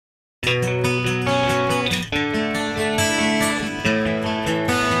Start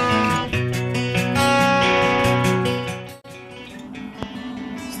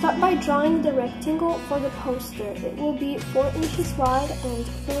by drawing the rectangle for the poster. It will be 4 inches wide and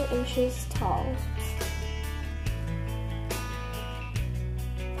 4 inches tall.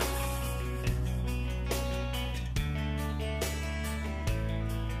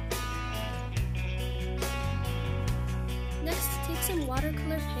 Next, take some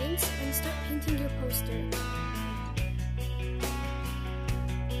watercolor paints and start painting your poster.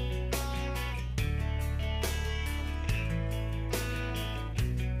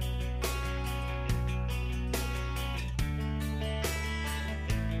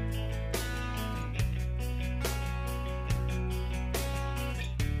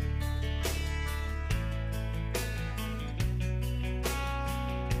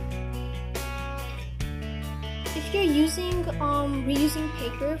 If you're using reusing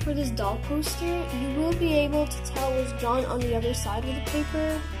paper for this doll poster, you will be able to tell what's drawn on the other side of the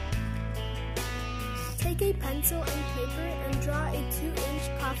paper. Take a pencil and paper and draw a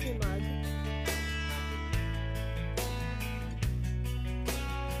 2-inch coffee mug.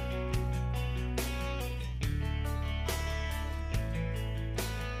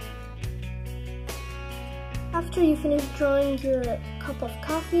 After you finish drawing your cup of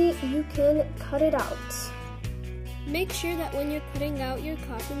coffee, you can cut it out. Make sure that when you're cutting out your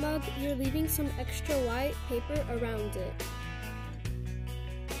coffee mug, you're leaving some extra white paper around it.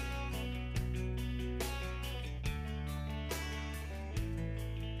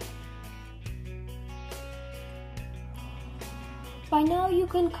 By now you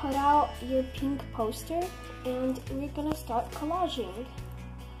can cut out your pink poster and we're gonna start collaging.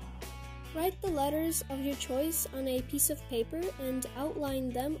 Write the letters of your choice on a piece of paper and outline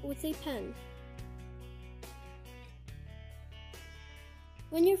them with a pen.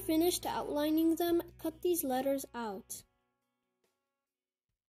 When you're finished outlining them, cut these letters out.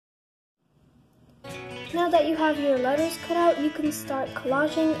 Now that you have your letters cut out, you can start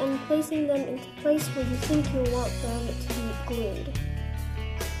collaging and placing them into place where you think you want them to be glued.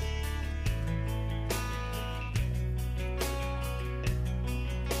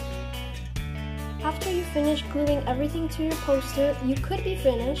 After you finish gluing everything to your poster, you could be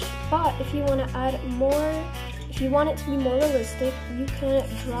finished, but if you want to add more, if you want it to be more realistic, you can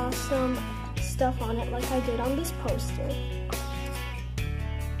draw some stuff on it like I did on this poster.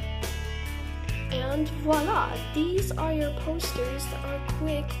 And voila! These are your posters that are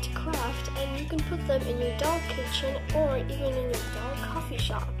quick to craft and you can put them in your doll kitchen or even in your doll coffee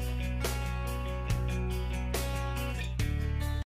shop.